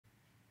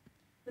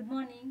Good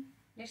morning.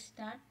 Let's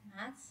start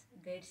Maths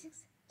Grade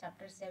 6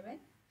 Chapter 7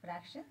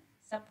 Fraction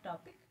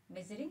Subtopic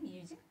Measuring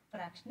Using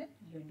Fractional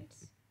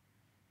Units.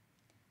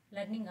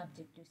 Learning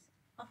Objectives.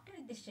 After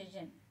this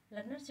session,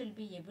 learners will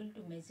be able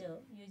to measure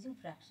using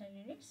fractional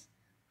units,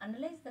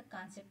 analyze the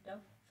concept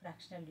of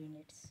fractional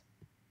units.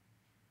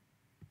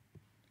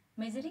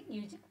 Measuring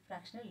using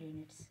fractional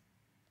units.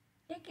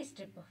 Take a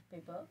strip of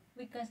paper.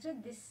 We consider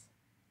this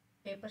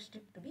paper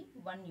strip to be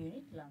 1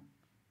 unit long.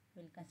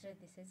 We will consider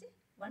this as a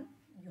 1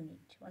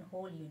 unit, one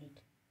whole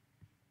unit,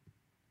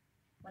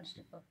 one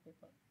strip of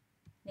paper.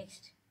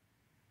 Next,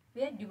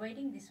 we are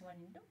dividing this one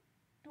into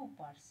 2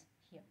 parts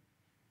here.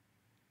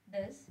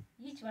 Thus,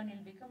 each one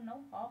will become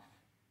now half.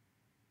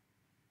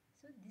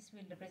 So, this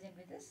will represent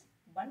with us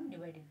 1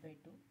 divided by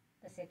 2.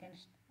 The second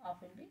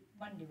half will be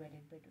 1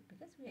 divided by 2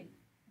 because we are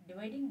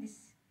dividing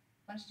this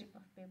one strip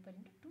of paper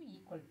into 2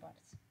 equal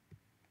parts.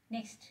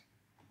 Next,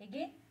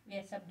 again we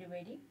are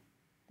subdividing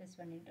this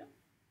one into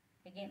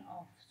again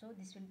half. So,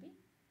 this will be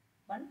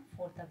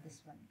 1/4 of this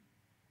one,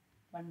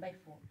 1 by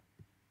 4.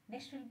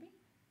 Next will be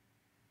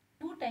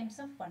 2 times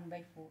of 1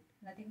 by 4,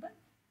 nothing but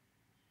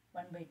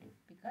 1 by 2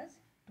 because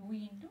 2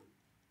 into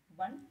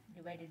 1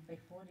 divided by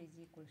 4 is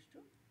equals to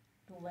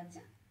 2 ones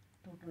are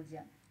 2 twos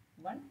are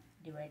 1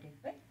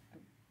 divided by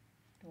 2,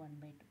 1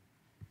 by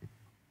 2.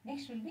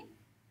 Next will be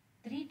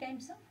 3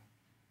 times of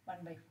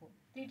 1 by 4.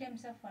 3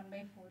 times of 1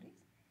 by 4 is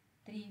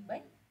 3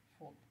 by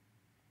 4.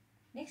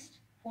 Next,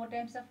 4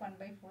 times of 1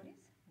 by 4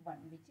 is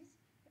 1, which is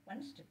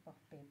one strip of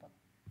paper.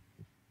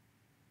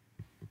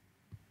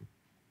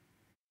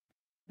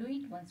 Do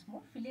it once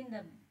more. Fill in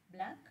the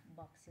blank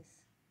boxes.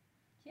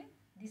 Here,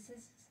 this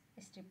is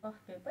a strip of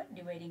paper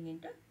dividing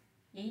into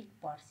 8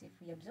 parts. If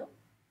we observe,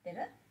 there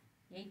are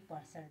 8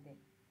 parts are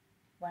there.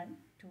 1,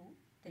 2,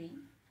 3,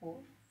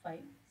 4,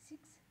 5,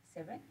 6,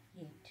 7,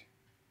 8.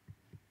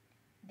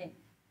 Then,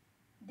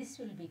 this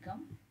will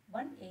become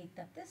 1/8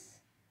 of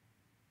this.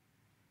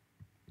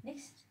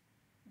 Next,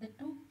 the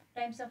 2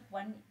 times of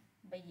 1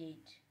 by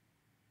 8.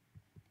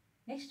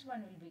 Next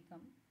one will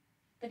become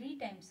 3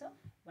 times of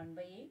 1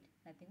 by 8,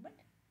 nothing but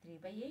 3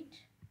 by 8.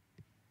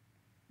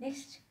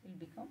 Next will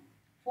become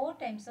 4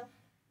 times of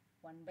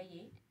 1 by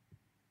 8,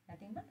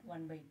 nothing but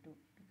 1 by 2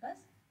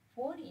 because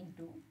 4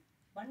 into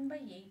 1 by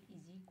 8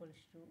 is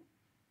equals to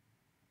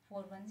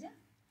 4 ones are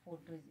 4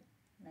 twos are,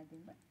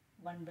 nothing but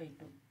 1 by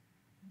 2,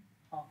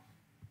 half.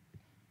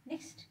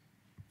 Next,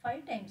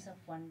 5 times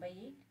of 1 by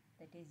 8,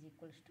 that is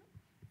equals to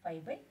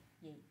 5 by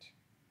 8.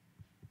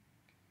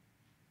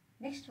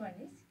 Next one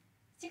is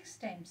 6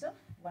 times of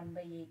 1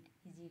 by 8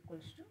 is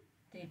equals to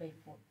 3 by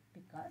 4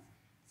 because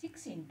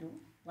 6 into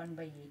 1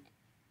 by 8.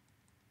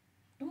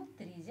 2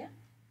 3s are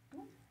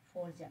 2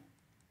 4s are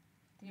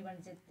 3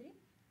 1s are 3.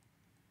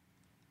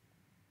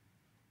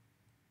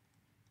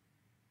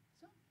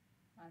 So,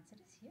 answer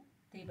is here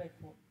 3 by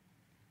 4.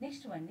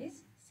 Next one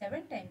is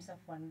 7 times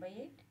of 1 by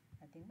 8,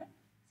 nothing but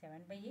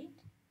 7 by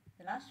 8.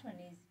 The last one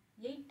is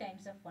 8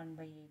 times of 1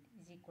 by 8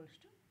 is equals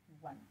to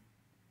 1.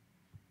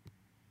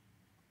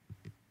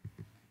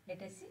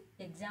 Let us see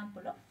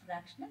example of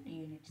fractional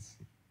units.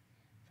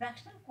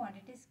 Fractional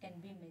quantities can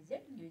be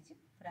measured using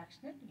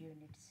fractional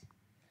units.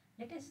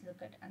 Let us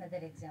look at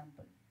another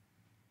example.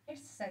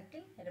 Its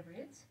circle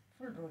represents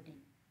full roti.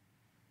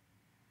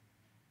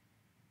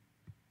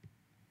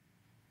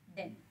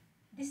 Then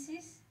this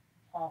is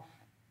half,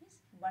 is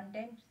 1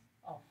 times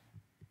half.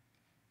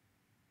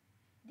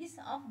 This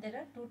half there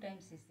are 2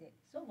 times is there.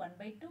 So 1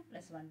 by 2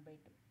 plus 1 by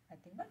 2,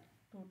 nothing but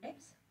 2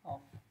 times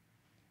half.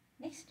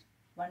 Next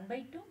 1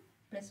 by 2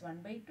 plus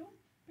 1 by 2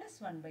 plus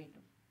 1 by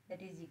 2,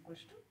 that is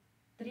equals to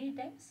 3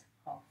 times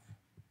half.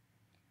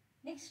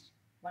 Next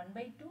 1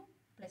 by 2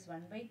 plus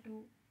 1 by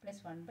 2 plus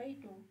 1 by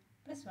 2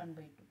 plus 1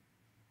 by 2,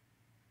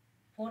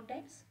 4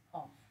 times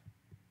half.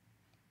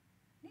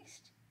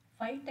 Next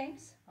 5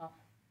 times half,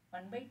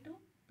 1 by 2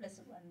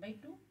 plus 1 by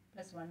 2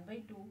 plus 1 by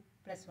 2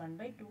 plus 1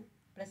 by 2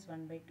 plus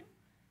 1 by 2,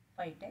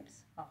 5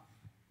 times half.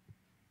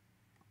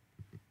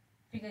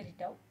 Figure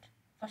it out.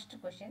 First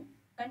question,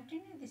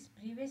 continue this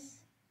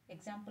previous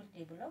example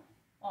table of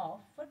half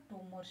for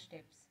 2 more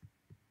steps.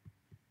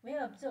 We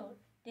have observed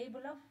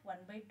table of 1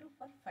 by 2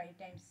 for 5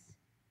 times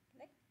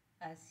like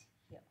as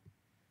here.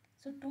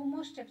 So 2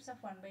 more steps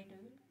of 1 by 2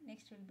 will be,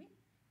 next will be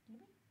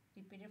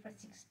repeated for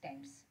 6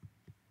 times.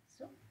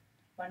 So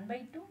 1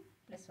 by 2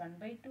 plus 1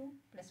 by 2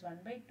 plus 1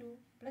 by 2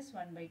 plus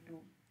 1 by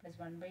 2 plus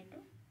 1 by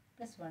 2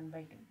 plus 1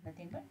 by 2,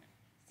 nothing but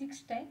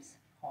 6 times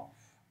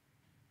half.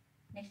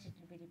 Next it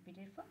will be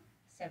repeated for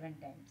 7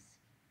 times.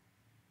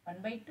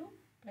 1 by 2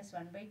 plus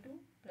 1 by 2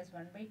 plus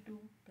 1 by 2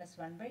 plus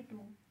 1 by 2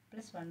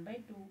 plus 1 by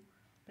 2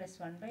 plus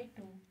 1 by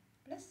 2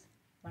 plus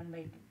 1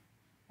 by 2,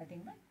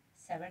 nothing but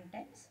 7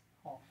 times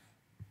half.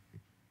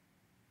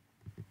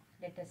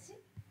 Let us see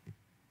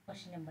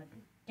question number 2.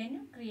 Can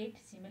you create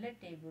similar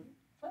table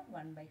for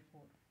 1 by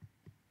 4?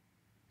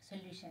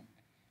 Solution.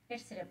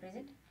 Let's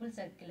represent full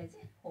circle as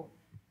a whole.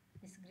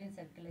 This green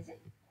circle as a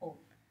whole.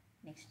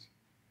 Next,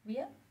 we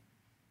are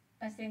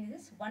considering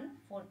this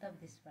 1/4 of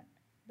this one.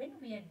 When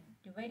we are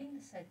dividing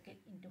the circle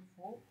into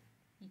 4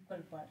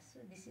 equal parts. So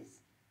this is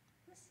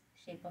this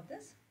shape of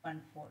this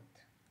 1/4.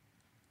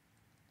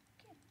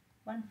 Okay,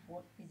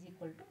 1/4 is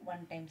equal to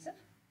 1 times of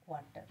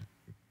quarter.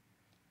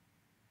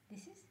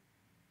 This is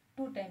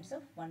 2 times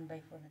of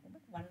 1/4, nothing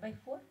but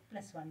 1/4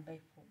 plus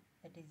 1/4,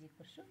 that is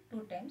equal to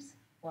 2 times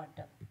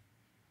quarter.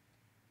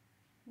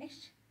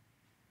 Next,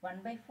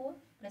 1/4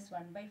 plus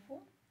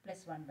 1/4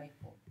 plus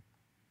 1/4,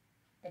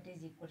 that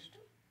is equals to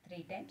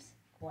 3 times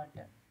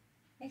quarter.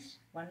 Next,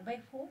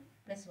 1/4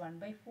 plus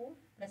 1/4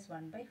 plus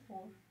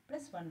 1/4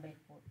 plus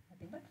 1/4,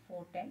 nothing but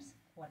 4 times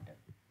quarter.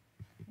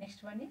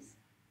 Next one is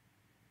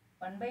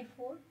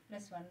 1/4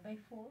 plus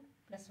 1/4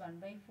 plus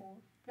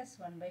 1/4 plus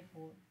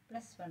 1/4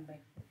 plus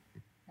 1/4,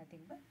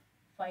 nothing but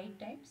 5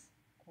 times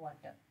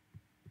quarter.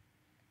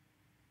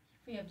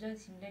 If we observe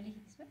similarly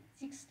this one,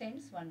 6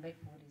 times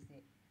 1/4 is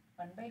there.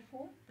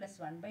 1/4 plus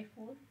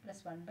 1/4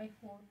 plus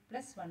 1/4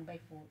 plus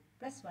 1/4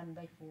 plus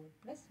 1/4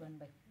 plus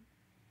 1/4.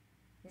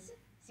 This is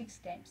 6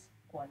 times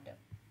quarter.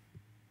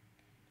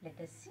 Let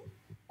us see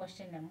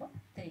question number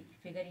 3.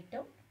 Figure it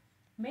out.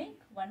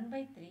 Make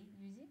 1/3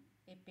 using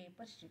a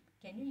paper strip.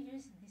 Can you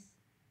use this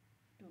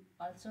to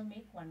also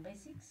make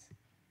 1/6?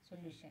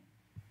 Solution.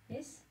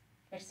 Yes,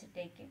 let's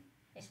take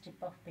a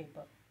strip of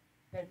paper.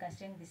 We are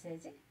considering this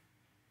as a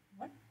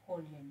one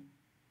whole unit.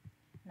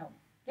 Now,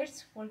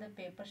 let's fold the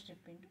paper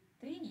strip into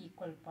 3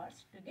 equal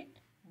parts to get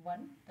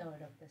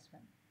 1/3 of this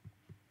one.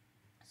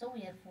 So,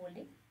 we are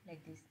folding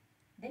like this.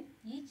 Then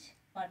each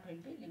part will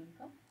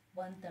become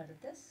 1/3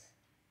 of this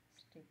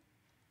strip.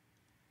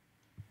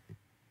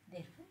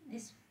 Therefore,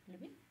 this will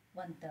be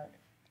 1/3.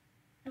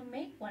 To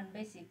make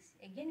 1/6,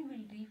 again we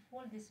will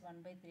refold this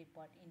 1/3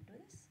 part into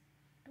this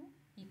 2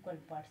 equal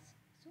parts.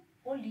 So,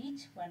 fold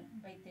each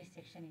 1/3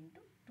 section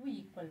into 2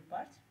 equal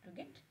parts to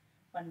get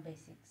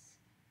 1/6.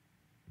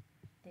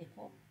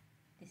 Therefore,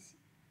 this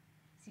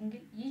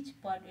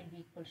each part will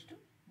be equals to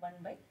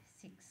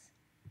 1/6.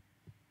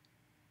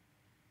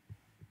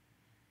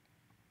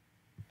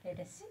 Let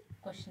us see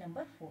question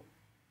number 4.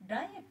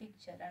 Draw a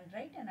picture and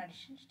write an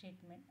addition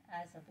statement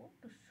as above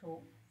to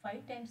show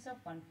 5 times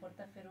of 1/4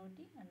 of a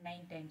roti and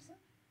 9 times of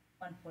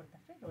 1/4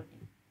 of a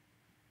roti.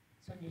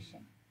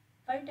 Solution.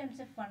 5 times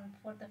of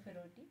 1/4 of a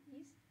roti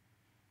is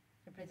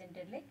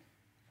represented like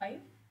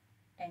 5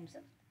 times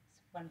of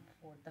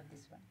 1/4 of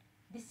this one.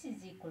 This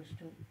is equals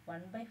to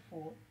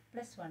 1/4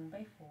 plus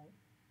 1/4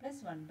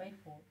 plus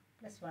 1/4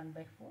 plus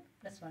 1/4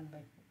 plus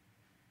 1/4.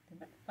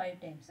 But 5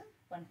 times of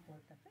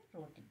 1/4 of a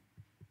roti.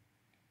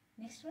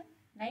 Next one,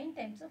 9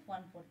 times of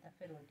 1/4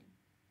 of a roti.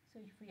 So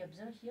if we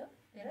observe here,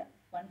 there are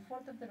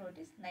 1/4 of the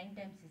rotis, 9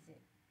 times is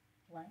there.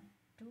 1,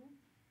 2,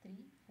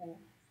 3, 4,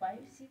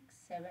 5, 6,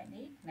 7,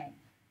 8, 9.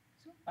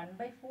 So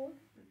 1/4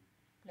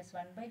 plus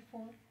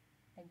 1/4,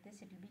 like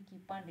this it will be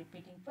keep on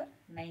repeating for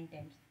 9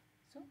 times.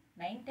 So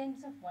 9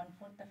 times of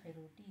 1/4 of a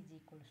roti is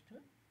equals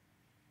to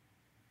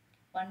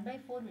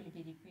 1/4 will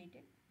be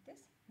repeated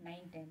this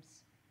 9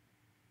 times.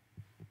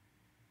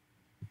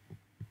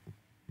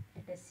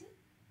 Let us see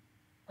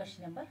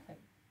question number 5.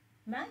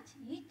 Match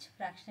each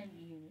fractional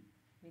unit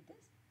with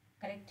this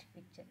correct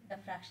picture. The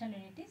fractional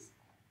unit is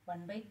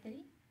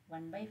 1/3,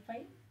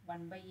 1/5,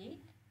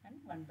 1/8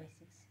 and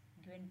 1/6.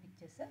 Given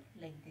pictures are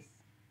like this.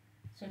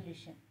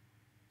 Solution.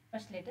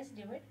 First let us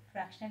divide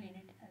fractional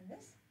unit on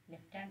this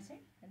left hand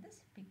side and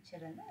this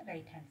picture on the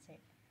right hand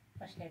side.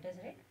 First let us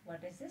write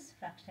what is this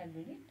fractional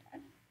unit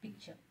and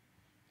picture.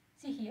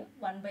 See here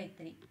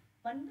 1/3.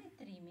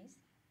 1/3 means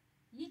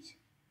each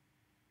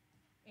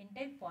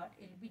entire part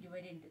will be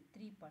divided into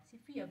 3 parts.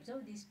 If we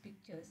observe these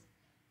pictures,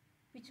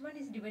 which one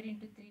is divided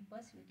into 3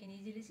 parts? We can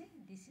easily say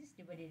this is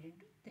divided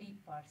into 3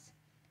 parts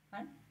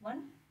and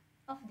one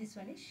of this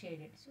one is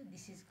shaded. So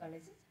this is called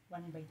as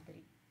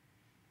 1/3.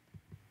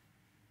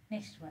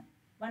 Next one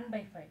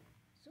 1/5.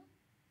 So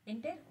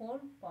entire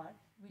whole part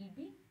will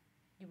be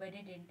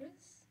divided into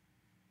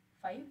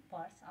 5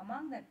 parts.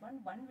 Among that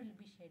one will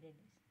be shaded.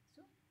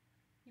 So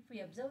if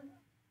we observe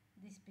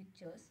these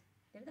pictures,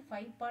 there are the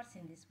 5 parts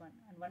in this one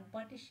and one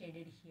part is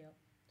shaded here.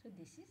 So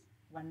this is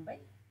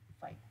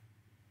 1/5.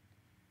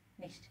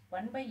 Next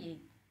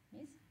 1/8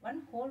 means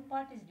one whole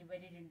part is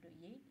divided into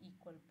 8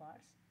 equal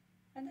parts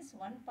and this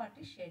one part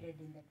is shaded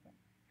in that one.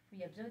 If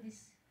we observe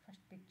this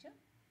first picture,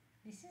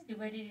 this is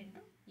divided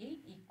into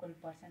 8 equal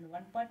parts and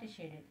one part is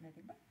shaded,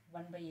 nothing but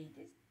 1/8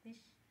 is this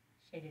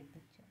shaded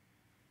picture.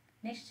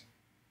 Next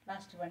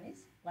last one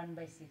is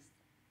 1/6.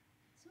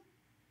 So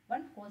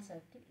one whole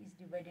circle is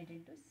divided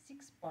into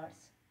 6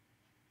 parts.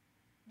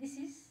 This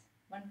is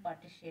one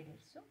part is shaded,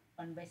 so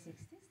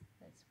 1/6 is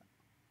that's one.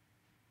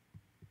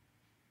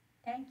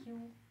 Thank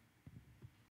you.